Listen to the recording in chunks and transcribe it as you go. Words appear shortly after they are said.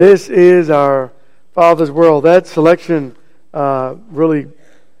This is our Father's World. That selection really,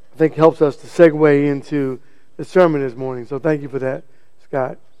 I think, helps us to segue into the sermon this morning. So thank you for that,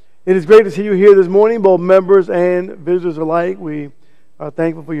 Scott. It is great to see you here this morning, both members and visitors alike. We are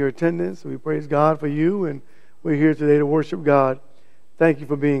thankful for your attendance. We praise God for you, and we're here today to worship God. Thank you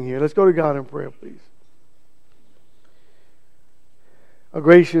for being here. Let's go to God in prayer, please. A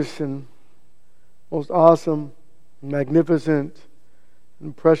gracious and most awesome, magnificent,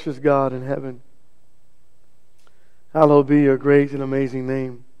 and precious God in heaven, hallowed be your great and amazing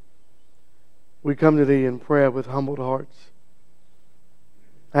name. We come to Thee in prayer with humbled hearts,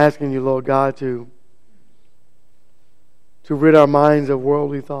 asking You, Lord God, to rid our minds of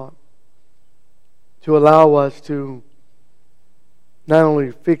worldly thought, to allow us to not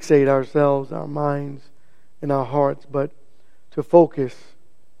only fixate ourselves, our minds, and our hearts, but to focus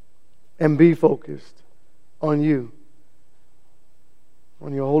and be focused on You,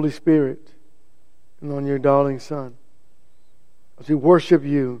 on Your Holy Spirit, and on Your darling Son. As we worship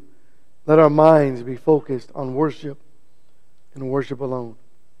You, let our minds be focused on worship and worship alone.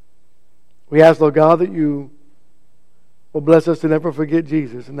 We ask, Lord God, that You will bless us to never forget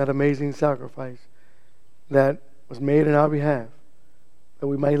Jesus and that amazing sacrifice that was made in our behalf, that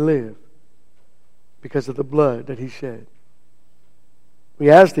we might live because of the blood that He shed.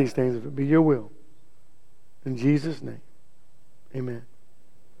 We ask these things if it be Your will. In Jesus' name, amen.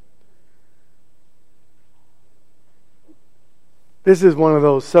 This is one of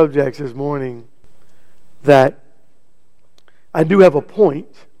those subjects this morning that I do have a point,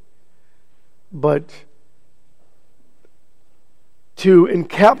 but to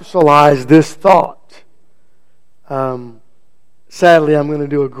encapsulate this thought, sadly, I'm going to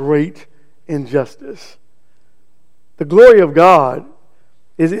do a great injustice. The glory of God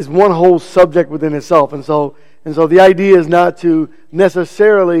is one whole subject within itself, and so the idea is not to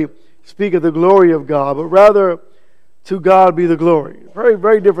necessarily speak of the glory of God, but rather to God be the glory. Very,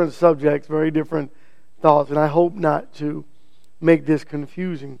 very different subjects, very different thoughts, and I hope not to make this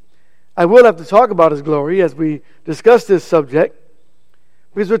confusing. I will have to talk about His glory as we discuss this subject,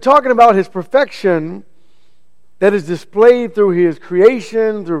 because we're talking about His perfection that is displayed through His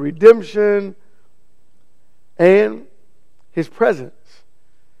creation, through redemption, and His presence.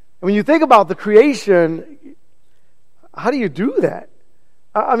 And when you think about the creation, how do you do that?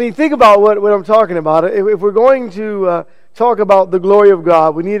 I mean, think about what I'm talking about. If we're going to talk about the glory of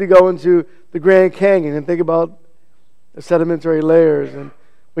God, we need to go into the Grand Canyon and think about the sedimentary layers. And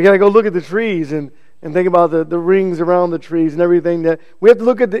we got to go look at the trees and think about the rings around the trees and everything. That we have to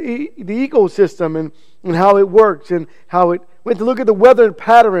look at the ecosystem and how it works and we have to look at the weather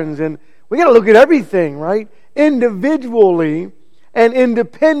patterns. And we got to look at everything, right? Individually and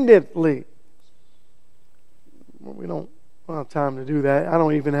independently. We don't have time to do that. I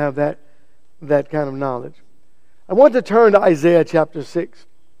don't even have that kind of knowledge. I want to turn to Isaiah chapter 6.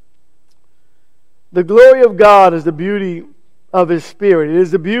 The glory of God is the beauty of His Spirit. It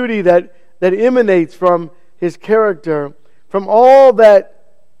is the beauty that emanates from His character, from all that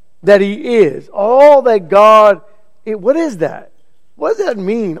He is, all that God is. What is that? What does that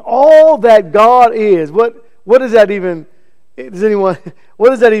mean? All that God is. What does that even? What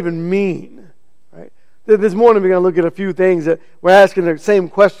does that even mean? This morning we're going to look at a few things that we're asking the same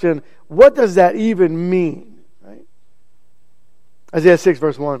question. What does that even mean? Right? Isaiah 6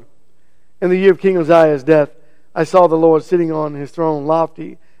 verse 1. In the year of King Uzziah's death, I saw the Lord sitting on His throne,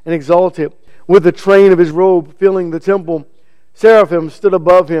 lofty and exalted, with the train of His robe filling the temple. Seraphim stood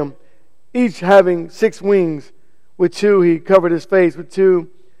above Him, each having 6 wings. With 2 He covered His face, with 2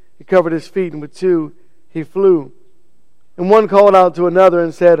 He covered His feet, and with 2 He flew. And one called out to another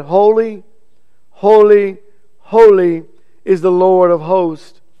and said, Holy, holy, holy is the Lord of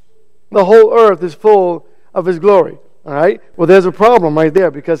hosts. The whole earth is full of His glory. All right? Well, there's a problem right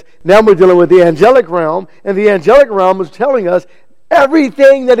there, because now we're dealing with the angelic realm, and the angelic realm is telling us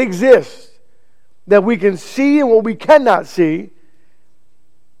everything that exists that we can see and what we cannot see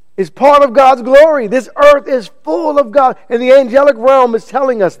is part of God's glory. This earth is full of God, and the angelic realm is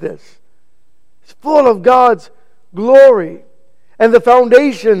telling us this. It's full of God's glory. And the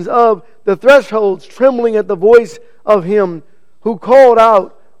foundations of the thresholds trembling at the voice of Him who called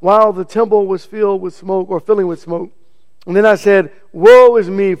out while the temple was filled with smoke, or filling with smoke. And then I said, Woe is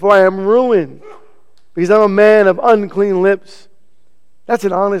me, for I am ruined, because I'm a man of unclean lips. That's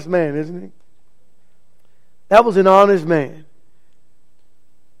an honest man, isn't he? That was an honest man.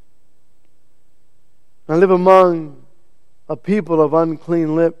 I live among a people of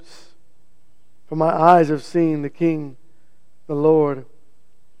unclean lips, for my eyes have seen the King, the Lord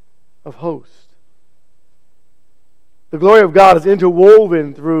of hosts. The glory of God is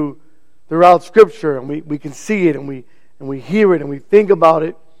interwoven throughout Scripture, and we can see it, and we hear it, and we think about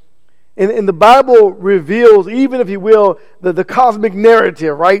it. And the Bible reveals, even if you will, the cosmic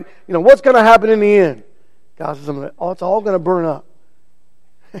narrative, right? You know, what's going to happen in the end? God says, it's all going to burn up.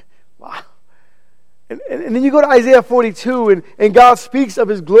 Wow. And then you go to Isaiah 42, and God speaks of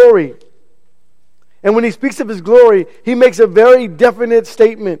His glory. And when He speaks of His glory, He makes a very definite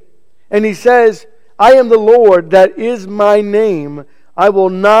statement. And He says, I am the Lord, that is my name. I will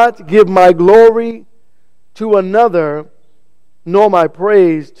not give my glory to another, nor my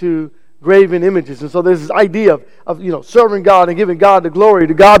praise to graven images. And so there's this idea of serving God and giving God the glory,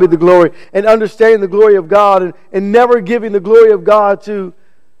 to God be the glory, and understanding the glory of God, and never giving the glory of God to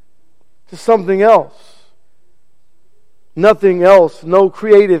something else. Nothing else, no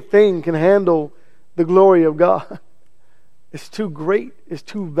created thing can handle the glory of God. It's too great, it's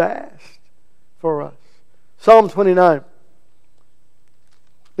too vast for us. Psalm 29.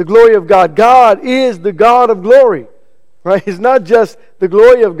 The glory of God. God is the God of glory. Right? It's not just the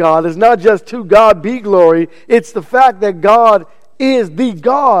glory of God. It's not just to God be glory. It's the fact that God is the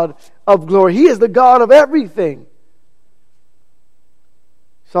God of glory. He is the God of everything.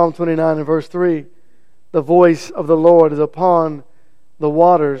 Psalm 29 and verse 3. The voice of the Lord is upon the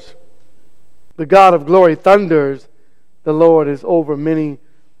waters. The God of glory thunders. The Lord is over many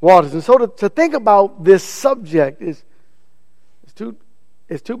waters. And so to think about this subject is too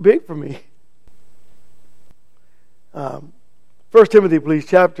big for me. 1 Timothy, please,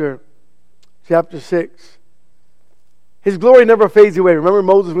 chapter 6. His glory never fades away. Remember,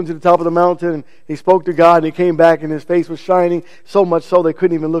 Moses went to the top of the mountain and he spoke to God, and he came back and his face was shining, so much so they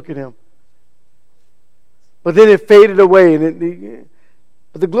couldn't even look at him. But then it faded away.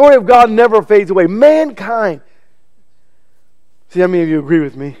 But the glory of God never fades away. Mankind, see how many of you agree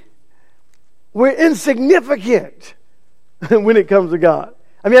with me? We're insignificant when it comes to God.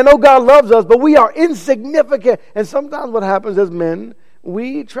 I mean, I know God loves us, but we are insignificant. And sometimes what happens as men,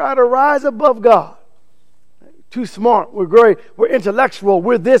 we try to rise above God. Too smart, we're great, we're intellectual,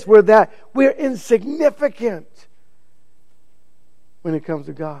 we're this, we're that. We're insignificant when it comes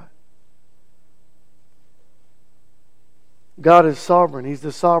to God. God is sovereign. He's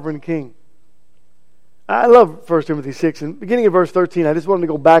the sovereign King. I love 1 Timothy 6. And beginning of verse 13, I just wanted to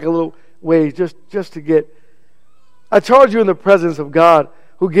go back a little way just to get... I charge you in the presence of God,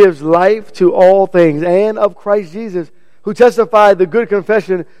 who gives life to all things, and of Christ Jesus, who testified the good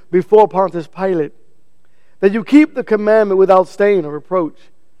confession before Pontius Pilate, that you keep the commandment without stain or reproach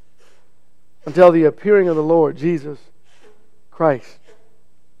until the appearing of the Lord Jesus Christ,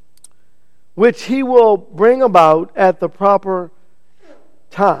 which He will bring about at the proper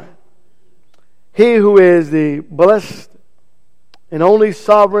time. He who is the blessed and only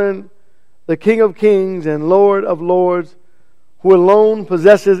sovereign, the King of kings and Lord of lords, who alone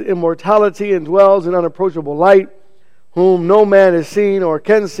possesses immortality and dwells in unapproachable light, whom no man has seen or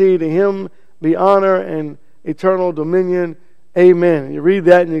can see, to Him be honor and eternal dominion. Amen. And you read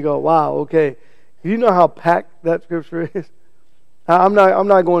that and you go, wow, okay. You know how packed that scripture is? I'm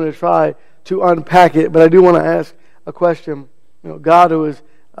not going to try to unpack it, but I do want to ask a question. God who is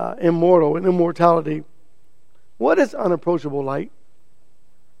immortal and immortality, what is unapproachable light?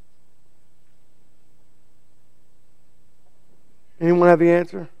 Anyone have the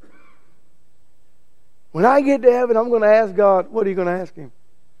answer? When I get to heaven, I'm going to ask God, what are you going to ask Him?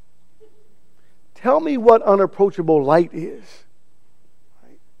 Tell me what unapproachable light is.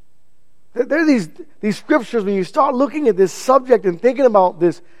 Right? There are these scriptures, when you start looking at this subject and thinking about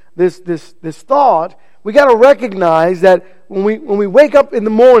this thought, we got to recognize that when we wake up in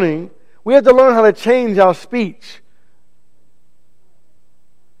the morning, we have to learn how to change our speech.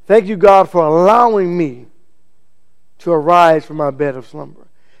 Thank you, God, for allowing me to arise from my bed of slumber.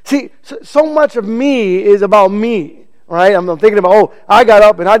 See, so much of me is about me, right? I'm thinking about, I got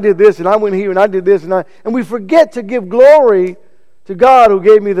up and I did this and I went here and I did this and we forget to give glory to God who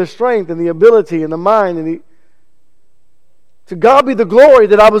gave me the strength and the ability and the mind and to God be the glory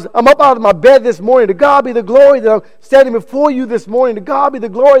that I'm up out of my bed this morning. To God be the glory that I'm standing before you this morning. To God be the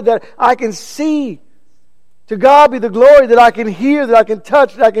glory that I can see. To God be the glory that I can hear, that I can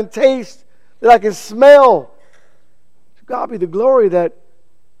touch, that I can taste, that I can smell. To God be the glory that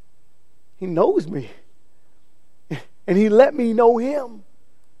He knows me. And He let me know Him.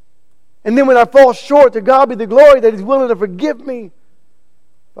 And then when I fall short, to God be the glory that He's willing to forgive me.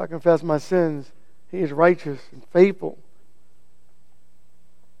 If I confess my sins, He is righteous and faithful.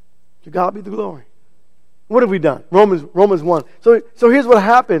 To God be the glory. What have we done? Romans 1. So here's what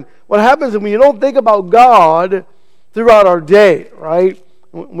happened. What happens is when you don't think about God throughout our day, right?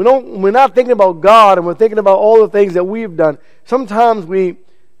 we're not thinking about God and we're thinking about all the things that we've done, sometimes we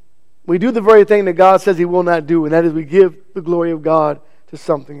do the very thing that God says He will not do, and that is we give the glory of God to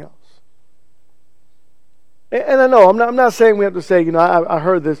something else. And I know, I'm not saying we have to say, I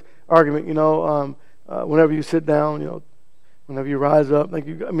heard this argument, whenever you sit down, whenever you rise up,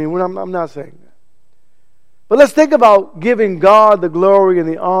 I'm not saying that. But let's think about giving God the glory and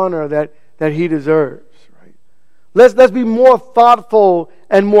the honor that He deserves. Right? Let's be more thoughtful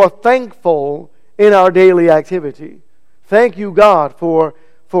and more thankful in our daily activity. Thank you, God, for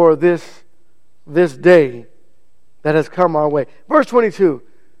this day that has come our way. Verse 22.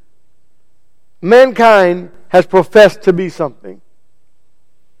 Mankind has professed to be something.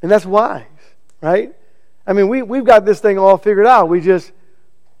 And that's wise, right? We've got this thing all figured out. We just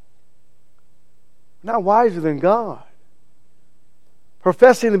not wiser than God.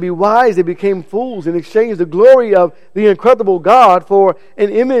 Professing to be wise, they became fools and exchanged the glory of the incorruptible God for an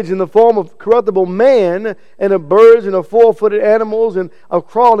image in the form of corruptible man and of birds and of four-footed animals and of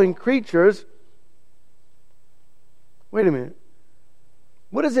crawling creatures. Wait a minute.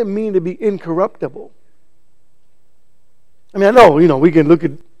 What does it mean to be incorruptible? I know, we can look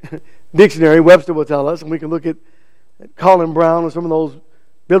at dictionary, Webster will tell us, and we can look at Colin Brown or some of those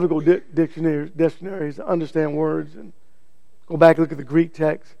biblical dictionaries to understand words and go back and look at the Greek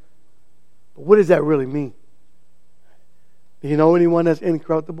text. But what does that really mean? Do you know anyone that's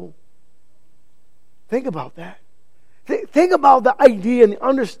incorruptible? Think about that. Think about the idea and the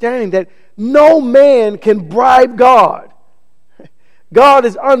understanding that no man can bribe God. God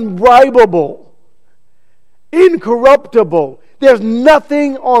is unbribable, incorruptible. There's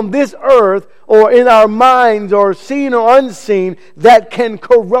nothing on this earth or in our minds or seen or unseen that can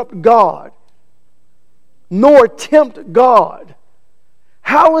corrupt God, nor tempt God.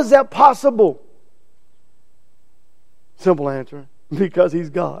 How is that possible? Simple answer, because He's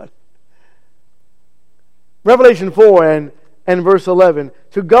God. Revelation 4 and verse 11.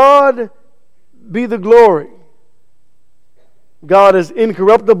 To God be the glory. God is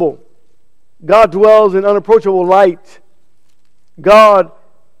incorruptible. God dwells in unapproachable light. God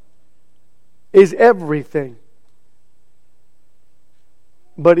is everything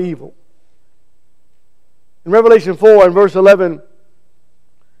but evil. In Revelation 4 and verse 11,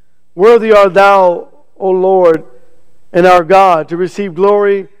 worthy art thou, O Lord, and our God, to receive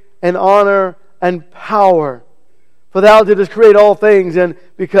glory and honor and power. For thou didst create all things, and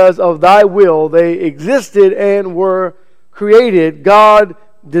because of thy will they existed and were created. God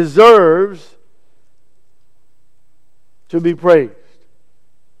deserves to be praised.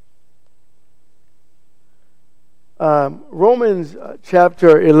 Romans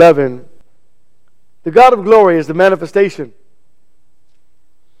chapter 11. The God of glory is the manifestation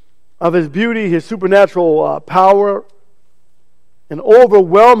of His beauty, His supernatural power, and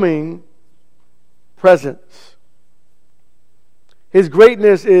overwhelming presence. His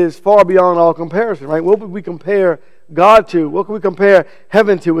greatness is far beyond all comparison, right? What would we compare God to? What can we compare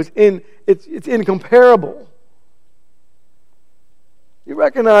heaven to? It's incomparable. You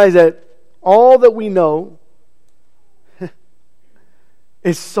recognize that all that we know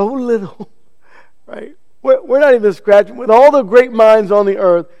is so little, right? We're not even scratching, with all the great minds on the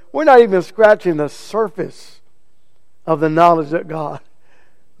earth, we're not even scratching the surface of the knowledge that God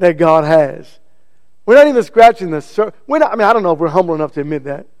has. We're not even scratching the surface. I don't know if we're humble enough to admit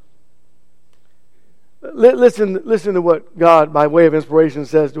that. Listen to what God, by way of inspiration,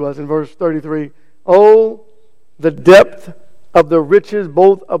 says to us in verse 33. Oh, the depth of the riches,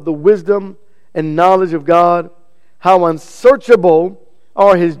 both of the wisdom and knowledge of God. How unsearchable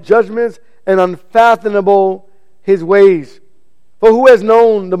are His judgments and unfathomable His ways. For who has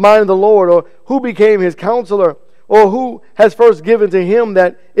known the mind of the Lord, or who became His counselor, or who has first given to Him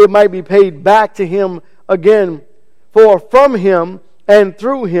that it might be paid back to Him again? For from Him and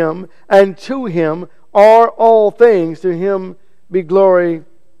through Him and to Him are all things. To Him be glory,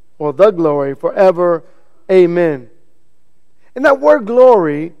 or the glory, forever. Amen. And that word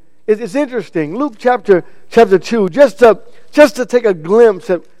glory is interesting. Luke chapter 2, just to take a glimpse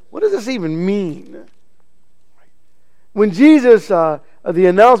at what does this even mean? When Jesus, the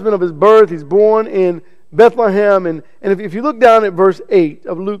announcement of His birth, He's born in Bethlehem. And if you look down at verse 8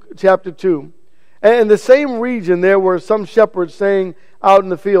 of Luke chapter 2, and in the same region there were some shepherds staying out in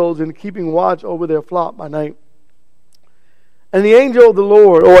the fields and keeping watch over their flock by night. And the angel of the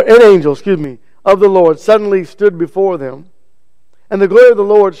Lord, or an angel, of the Lord suddenly stood before them. And the glory of the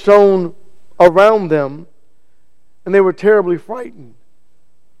Lord shone around them, and they were terribly frightened.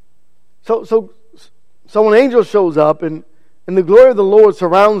 So an angel shows up, and the glory of the Lord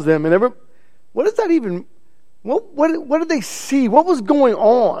surrounds them. And what does that even What did they see? What was going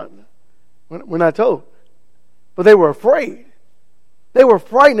on? We're not told. But they were afraid. They were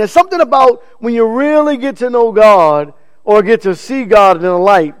frightened. There's something about when you really get to know God or get to see God in the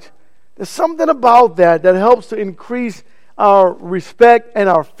light. There's something about that helps to increase our respect and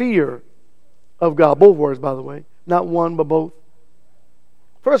our fear of God. Both words, by the way. Not one, but both.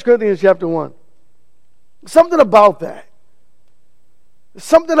 1 Corinthians chapter 1. Something about that.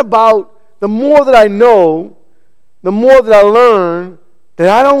 Something about the more that I know, the more that I learn that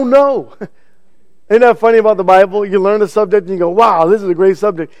I don't know. Isn't that funny about the Bible? You learn a subject and you go, wow, this is a great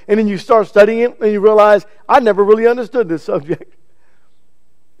subject. And then you start studying it and you realize, I never really understood this subject.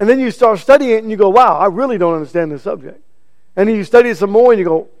 And then you start studying it and you go, wow, I really don't understand this subject. And then you study it some more and you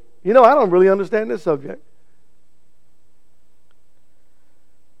go, I don't really understand this subject.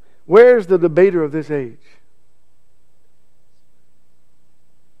 Where's the debater of this age?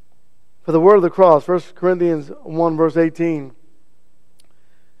 For the word of the cross, 1 Corinthians 1 verse 18,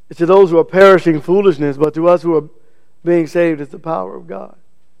 it's to those who are perishing foolishness, but to us who are being saved, it's the power of God.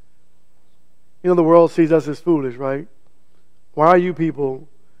 The world sees us as foolish, right? Why are you people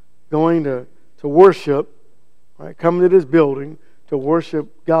going to worship, right? Coming to this building to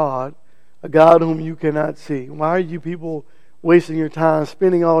worship God, a God whom you cannot see? Why are you people wasting your time,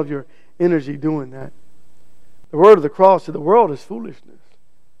 spending all of your energy doing that? The word of the cross to the world is foolishness.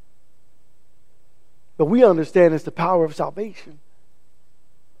 But we understand it's the power of salvation.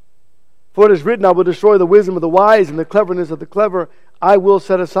 For it is written, I will destroy the wisdom of the wise, and the cleverness of the clever I will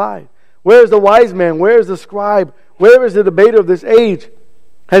set aside. Where is the wise man? Where is the scribe? Where is the debater of this age?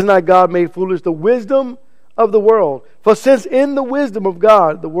 Has not God made foolish the wisdom of the world? For since in the wisdom of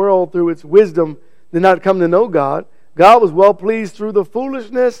God, the world through its wisdom did not come to know God, God was well pleased through the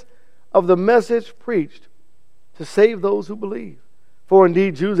foolishness of the message preached to save those who believe. For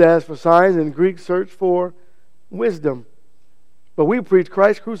indeed Jews ask for signs and Greeks search for wisdom. But we preach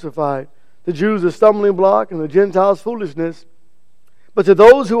Christ crucified, the Jews a stumbling block and the Gentiles foolishness. But to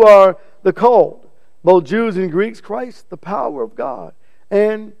those who are the called, both Jews and Greeks, Christ, the power of God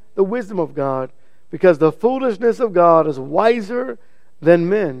and the wisdom of God, because the foolishness of God is wiser than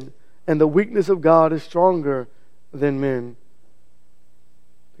men, and the weakness of God is stronger than men.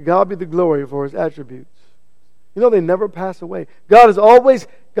 To God be the glory for His attributes. They never pass away. God has always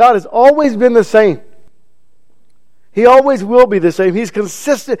been the same. He always will be the same. He's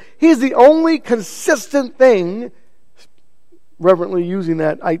consistent. He's the only consistent thing, reverently using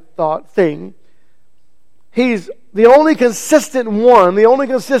that, I thought, thing. He's the only consistent one, the only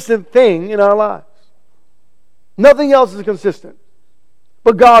consistent thing in our lives. Nothing else is consistent.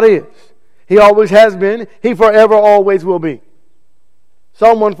 But God is. He always has been. He forever always will be.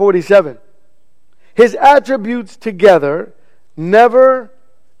 Psalm 147. His attributes together never,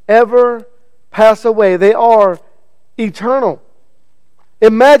 ever pass away. They are eternal.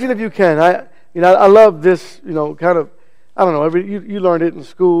 Imagine if you can. I love this, kind of, I don't know, you learned it in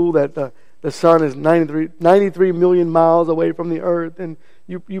school that the sun is 93 million miles away from the earth, and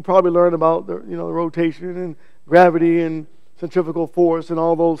you probably learned about the rotation and gravity and centrifugal force and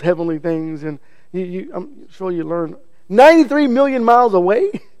all those heavenly things, and I'm sure you learned 93 million miles away.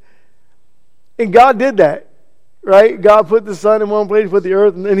 And God did that, right? God put the sun in one place, put the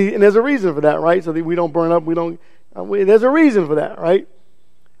earth, and there's a reason for that, right? So that we don't burn up, there's a reason for that, right?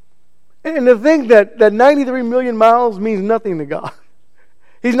 And to think that 93 million miles means nothing to God.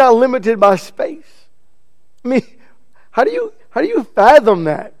 He's not limited by space. I mean, how do you fathom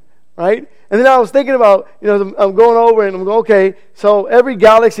that, right? And then I was thinking about, I'm going over and I'm going, okay, so every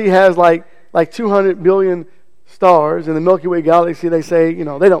galaxy has like 200 billion stars. In the Milky Way galaxy, they say,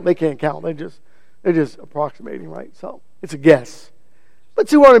 they can't count. They're just approximating, right? So it's a guess. But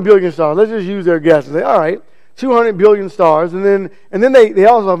 200 billion stars, let's just use their guess and say, all right, 200 billion stars. And then they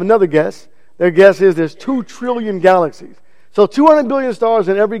also have another guess. Their guess is there's 2 trillion galaxies. So 200 billion stars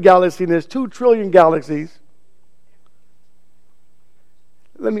in every galaxy, and there's 2 trillion galaxies.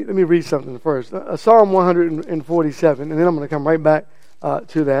 Let me read something first. Psalm 147, and then I'm going to come right back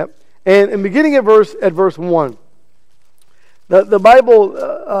to that. And beginning at verse 1, the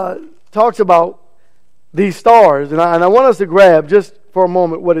Bible talks about these stars, and I want us to grab just for a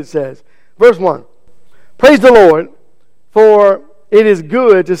moment what it says. Verse 1, praise the Lord, for it is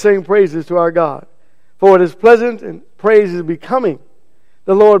good to sing praises to our God, for it is pleasant and praise is becoming.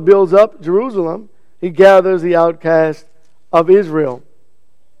 The Lord builds up Jerusalem. He gathers the outcast of Israel.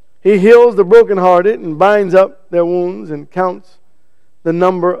 He heals the brokenhearted and binds up their wounds and counts the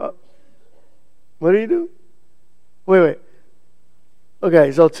number of... What do you do? Wait.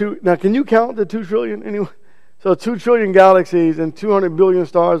 Okay, so now can you count the 2 trillion anyway? So 2 trillion galaxies and 200 billion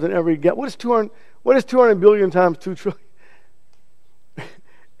stars in every... What What is 200 billion times 2 trillion?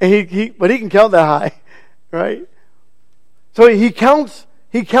 And but he can count that high, right? So he counts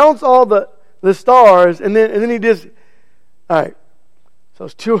all the stars, and then he just, all right. So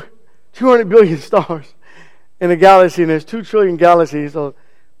it's 200 billion stars in a galaxy, and there's 2 trillion galaxies. So,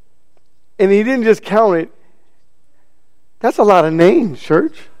 and he didn't just count it. That's a lot of names,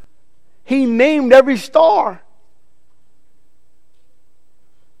 church. He named every star.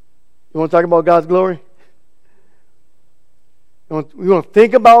 You want to talk about God's glory? You want to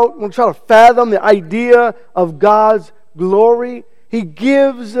think about, you want to try to fathom the idea of God's glory? He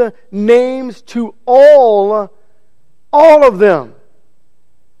gives names to all of them.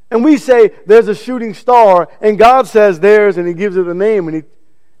 And we say there's a shooting star, and God says there's, and He gives it a name,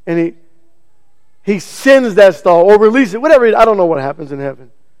 and He sends that star or releases it, whatever. I don't know what happens in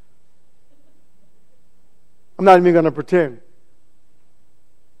heaven. I'm not even going to pretend.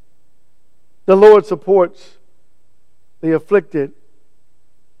 The Lord supports the afflicted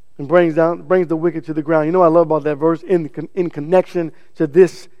and brings the wicked to the ground. You know what I love about that verse in connection to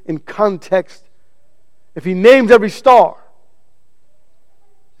this, in context. If He names every star,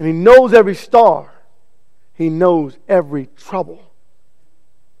 and He knows every star, He knows every trouble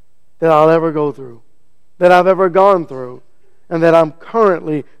that I'll ever go through, that I've ever gone through, and that I'm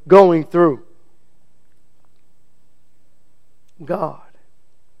currently going through. God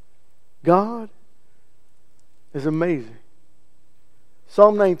is amazing.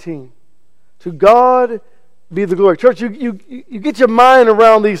 Psalm 19. To God be the glory. Church, you get your mind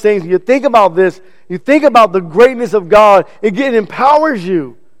around these things. You think about this. You think about the greatness of God. It empowers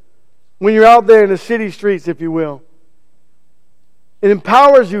you when you're out there in the city streets, if you will. It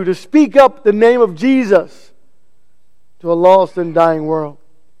empowers you to speak up the name of Jesus to a lost and dying world.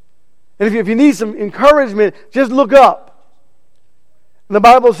 And if you need some encouragement, just look up. And the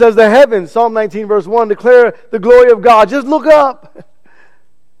Bible says the heavens, Psalm 19 verse 1, declare the glory of God. Just look up.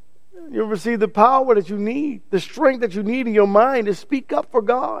 You'll receive the power that you need, the strength that you need in your mind to speak up for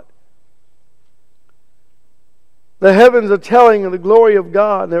God. The heavens are telling of the glory of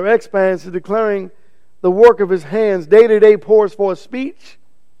God. Their expanse is declaring the work of His hands. Day to day pours forth speech,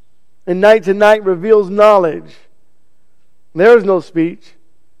 and night to night reveals knowledge. There is no speech,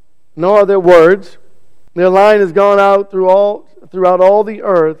 nor are there words. Their line has gone out throughout all the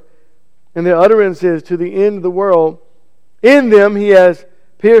earth, and their utterance is to the end of the world. In them He has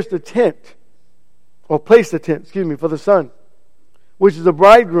pierced the tent, or placed the tent, for the sun, which is the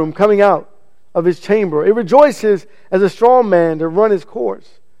bridegroom coming out of his chamber. It rejoices as a strong man to run his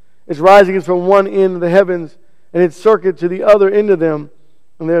course. Its rising is from one end of the heavens, and its circuit to the other end of them,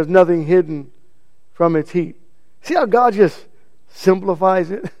 and there is nothing hidden from its heat. See how God just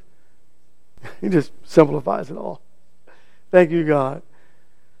simplifies it? He just simplifies it all. Thank you, God,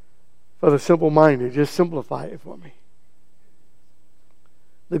 for the simple-minded. Just simplify it for me.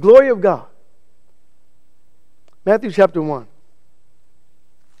 The glory of God. Matthew chapter 1.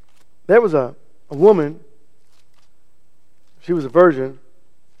 There was a woman. She was a virgin.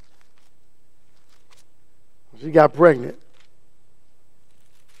 She got pregnant.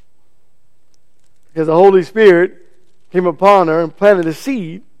 Because the Holy Spirit came upon her and planted a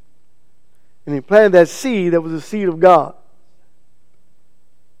seed. And He planted that seed that was the seed of God.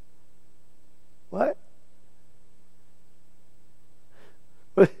 What?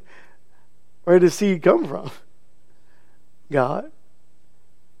 Where did the seed come from? God.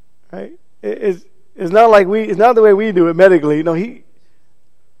 Right? It's not like it's not the way we do it medically. No, this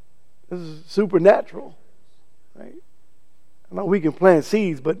is supernatural. Right? I know we can plant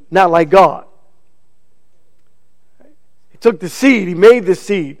seeds, but not like God. Right? He took the seed, He made the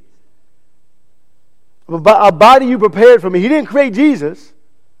seed. A body you prepared for me. He didn't create Jesus.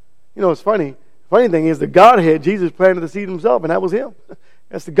 You know, it's funny. The funny thing is the Godhead, Jesus planted the seed Himself, and that was Him.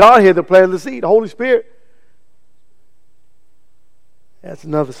 That's the Godhead that planted the seed, the Holy Spirit. That's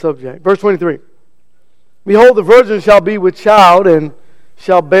another subject. Verse 23. Behold, the virgin shall be with child and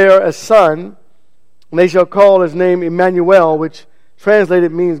shall bear a son, and they shall call his name Emmanuel, which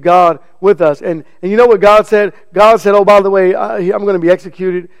translated means God with us. And you know what God said? God said, oh, by the way, I'm going to be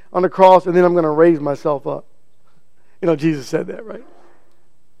executed on the cross, and then I'm going to raise myself up. You know, Jesus said that, right?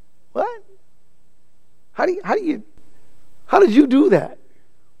 What? How did you do that?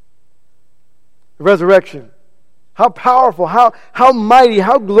 The resurrection. How powerful, how mighty,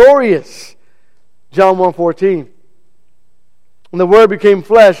 how glorious. John 1:14. And the Word became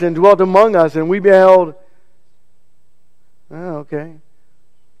flesh and dwelt among us, and we beheld. Okay.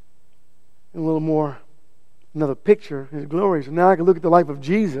 A little more, another picture, His glory. So now I can look at the life of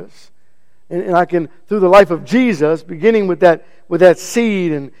Jesus And I can, through the life of Jesus, beginning with that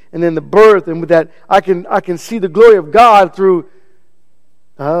seed and then the birth, and with that, I can see the glory of God through,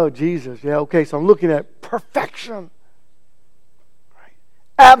 oh, Jesus. Yeah, okay, so I'm looking at perfection. Right?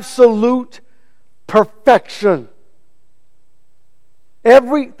 Absolute perfection.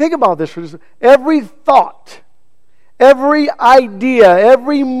 Think about this for just, every thought, every idea,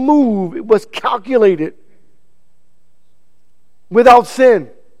 every move was calculated without sin.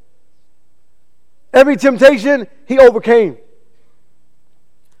 Every temptation, he overcame.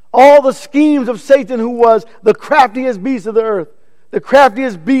 All the schemes of Satan, who was the craftiest beast of the earth, the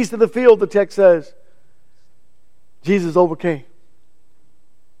craftiest beast of the field, the text says, Jesus overcame.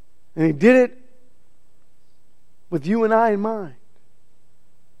 And he did it with you and I in mind.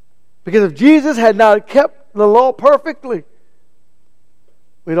 Because if Jesus had not kept the law perfectly,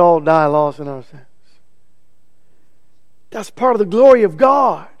 we'd all die lost in our sins. That's part of the glory of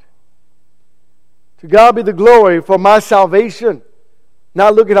God. To God be the glory for my salvation.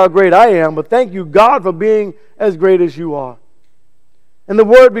 Not look at how great I am, but thank you, God, for being as great as you are. And the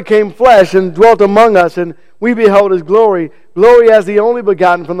Word became flesh and dwelt among us, and we beheld His glory. Glory as the only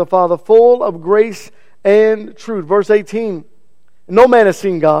begotten from the Father, full of grace and truth. Verse 18. No man has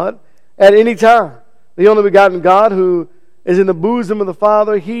seen God at any time. The only begotten God, who is in the bosom of the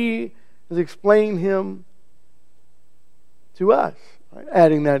Father, He has explained Him to us. Right?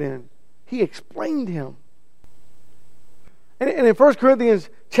 Adding that in. He explained Him. And in 1 Corinthians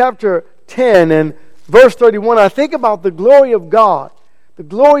chapter 10 and verse 31, I think about the glory of God. The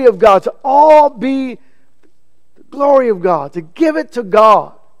glory of God, to all be the glory of God, to give it to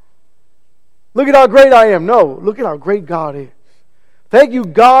God. Look at how great I am. No, look at how great God is. Thank you,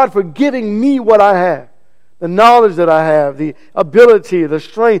 God, for giving me what I have. The knowledge that I have, the ability, the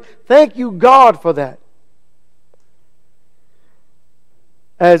strength. Thank you, God, for that.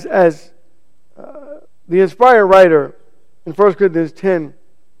 As the inspired writer in 1 Corinthians 10,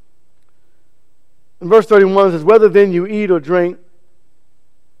 in verse 31 says, whether then you eat or drink,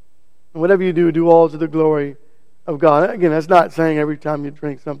 and whatever you do, do all to the glory of God. Again, that's not saying every time you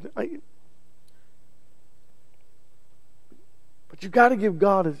drink something. But you've got to give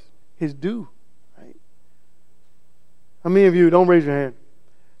God His due. Right? How many of you, don't raise your hand,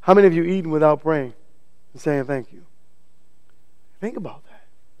 how many of you eaten without praying and saying thank you? Think about that.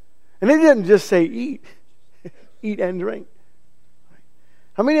 And it didn't just say eat. Eat and drink.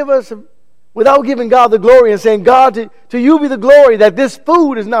 How many of us have, without giving God the glory and saying, God, to you be the glory that this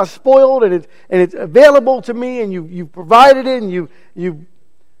food is not spoiled and it's available to me and you've provided it and you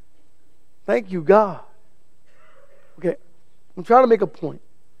thank you, God. Okay, I'm trying to make a point.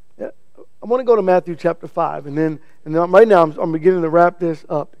 I want to go to Matthew chapter 5 and then right now I'm beginning to wrap this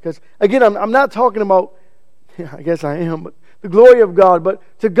up because again I'm not talking about, I guess I am, but the glory of God, but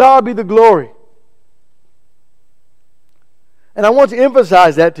to God be the glory. And I want to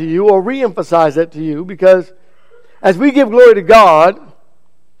emphasize that to you, or re-emphasize that to you, because as we give glory to God,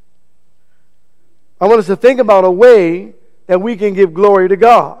 I want us to think about a way that we can give glory to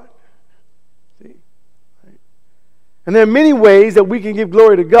God. See? And there are many ways that we can give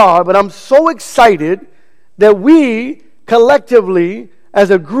glory to God, but I'm so excited that we collectively, as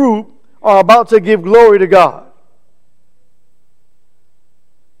a group, are about to give glory to God.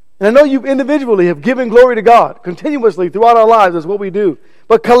 And I know you individually have given glory to God continuously throughout our lives. That's what we do.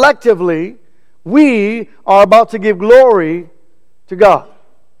 But collectively, we are about to give glory to God.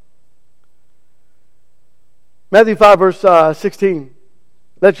 Matthew 5 verse 16.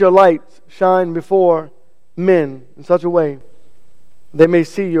 Let your light shine before men in such a way they may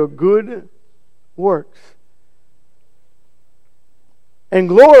see your good works and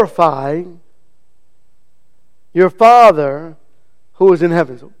glorify your Father who is in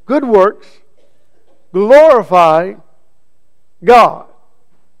heaven. So good works glorify God.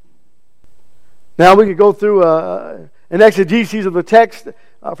 Now we could go through an exegesis of the text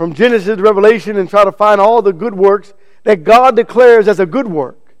from Genesis to Revelation and try to find all the good works that God declares as a good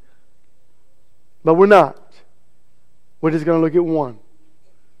work. But we're not. We're just going to look at one.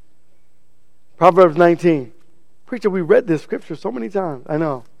 Proverbs 19. Preacher, we read this scripture so many times. I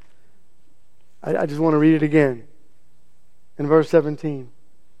know. I just want to read it again. In verse 17.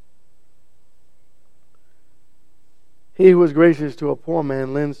 He who is gracious to a poor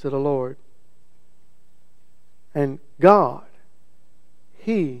man lends to the Lord. And God,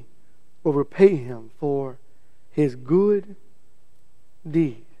 He will repay him for his good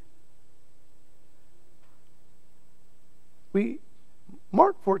deed.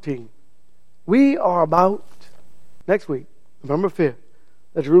 Mark 14. We are about, next week, November 5th,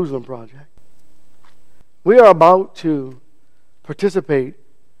 the Jerusalem Project. We are about to participate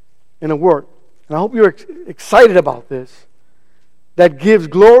in a work, and I hope you're excited about this, that gives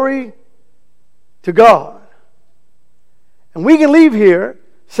glory to God. And we can leave here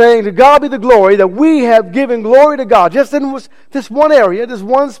saying, to God be the glory, that we have given glory to God. Just in this one area, this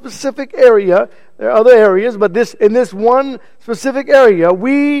one specific area. There are other areas, but in this one specific area,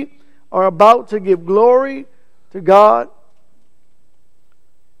 we are about to give glory to God.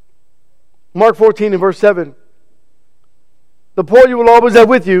 Mark 14 and verse 7. The poor you will always have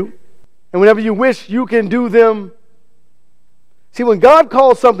with you, and whenever you wish, you can do them. See, when God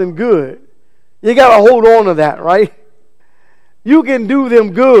calls something good, you got to hold on to that, right? You can do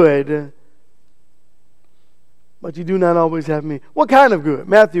them good, but you do not always have me. What kind of good?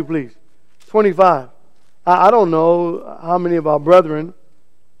 Matthew, please. 25. I don't know how many of our brethren,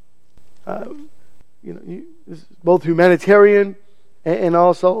 this is both humanitarian and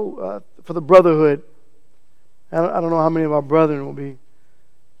also for the brotherhood. I don't know how many of our brethren will be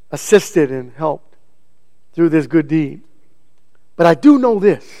assisted and helped through this good deed. But I do know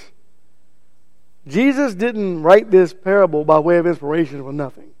this. Jesus didn't write this parable by way of inspiration for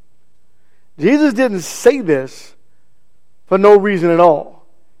nothing. Jesus didn't say this for no reason at all.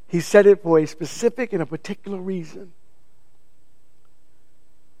 He said it for a specific and a particular reason.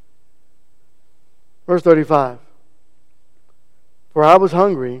 Verse 35. For I was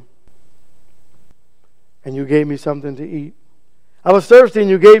hungry, and you gave me something to eat. I was thirsty, and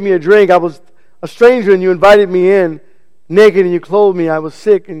you gave me a drink. I was a stranger, and you invited me in. Naked, and you clothed me. I was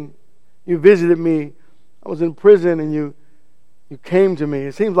sick, and you visited me. I was in prison, and you came to me.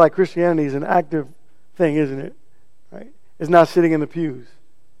 It seems like Christianity is an active thing, isn't it? Right? It's not sitting in the pews.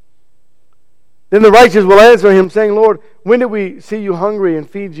 Then the righteous will answer him, saying, Lord, when did we see you hungry and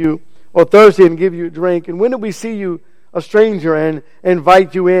feed you, or thirsty and give you drink? And when did we see you a stranger and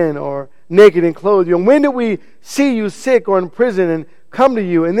invite you in, or naked and clothe you? And when did we see you sick or in prison and come to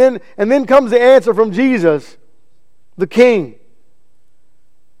you? And then comes the answer from Jesus, the King.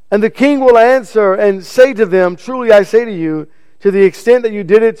 And the King will answer and say to them, truly I say to you, to the extent that you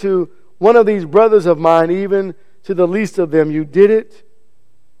did it to one of these brothers of mine, even to the least of them, you did it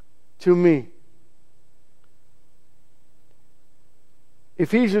to me.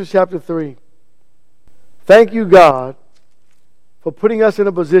 Ephesians chapter 3. Thank you, God, for putting us in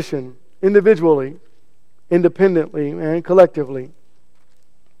a position, individually, independently, and collectively,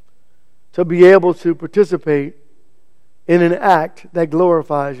 to be able to participate in an act that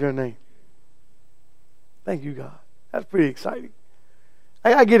glorifies your name. Thank you, God. That's pretty exciting.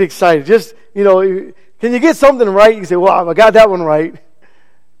 I get excited. Just, can you get something right? You say, well, I got that one right.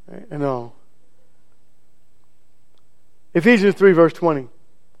 I know. Ephesians 3, verse 20.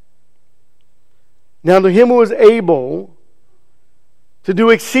 Now to him who is able to do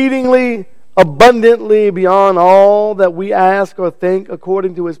exceedingly abundantly beyond all that we ask or think,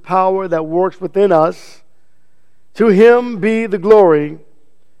 according to his power that works within us, to him be the glory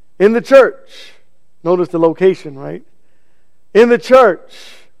in the church. Notice the location, right? In the church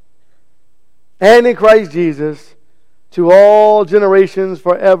and in Christ Jesus to all generations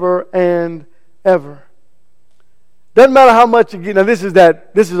forever and ever. Doesn't matter how much you give. Now this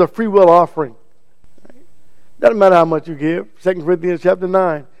is a free will offering. Right? Doesn't matter how much you give. 2 Corinthians chapter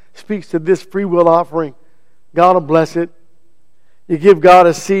 9 speaks to this free will offering. God will bless it. You give God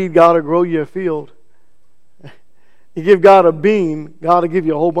a seed, God will grow you a field. You give God a bean, God will give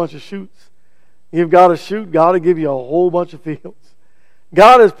you a whole bunch of shoots. You give God a shoot, God will give you a whole bunch of fields.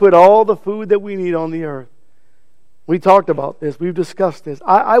 God has put all the food that we need on the earth. We talked about this. We've discussed this.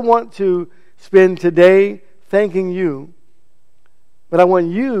 I want to spend today thanking you, but I want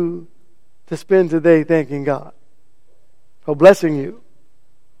you to spend today thanking God for blessing you,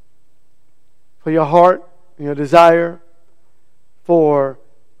 for your heart and your desire, for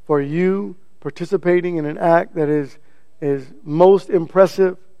you participating in an act that is most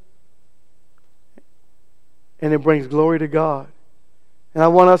impressive, and it brings glory to God. And I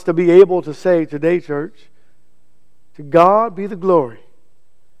want us to be able to say today, church, to God be the glory.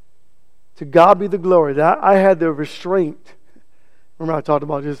 To God be the glory. That I had the restraint. Remember I talked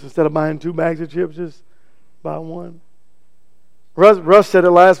about just instead of buying 2 bags of chips, just buy one. Russ said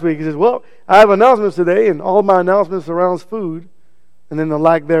it last week. He says, well, I have announcements today, and all my announcements surrounds food and then the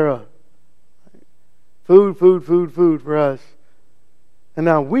lack thereof. Food for us. And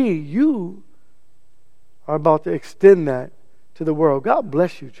now you are about to extend that to the world. God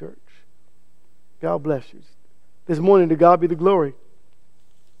bless you, church. God bless you. This morning, to God be the glory.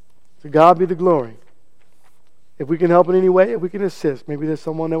 To God be the glory. If we can help in any way, if we can assist, maybe there's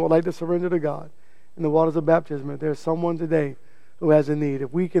someone that would like to surrender to God in the waters of baptism. If there's someone today who has a need,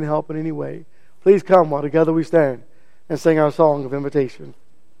 if we can help in any way, please come while together we stand and sing our song of invitation.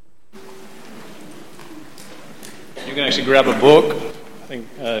 You can actually grab a book. I think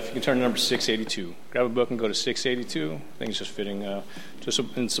if you can turn to number 682. Grab a book and go to 682. I think it's just fitting just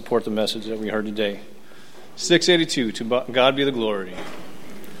in support the message that we heard today. 682, to God be the glory.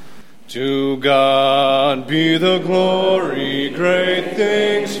 To God be the glory, great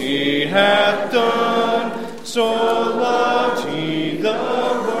things he hath done. So loved he the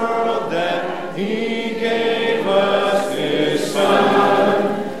world that he gave us his Son.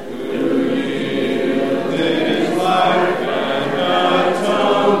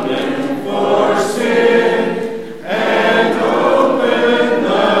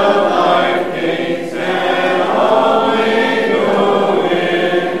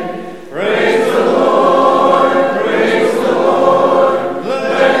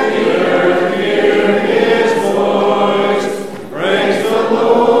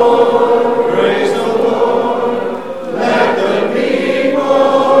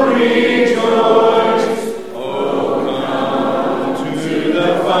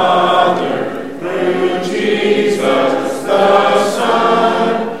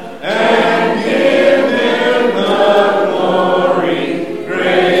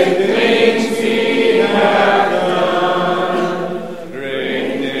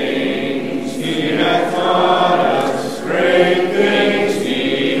 Great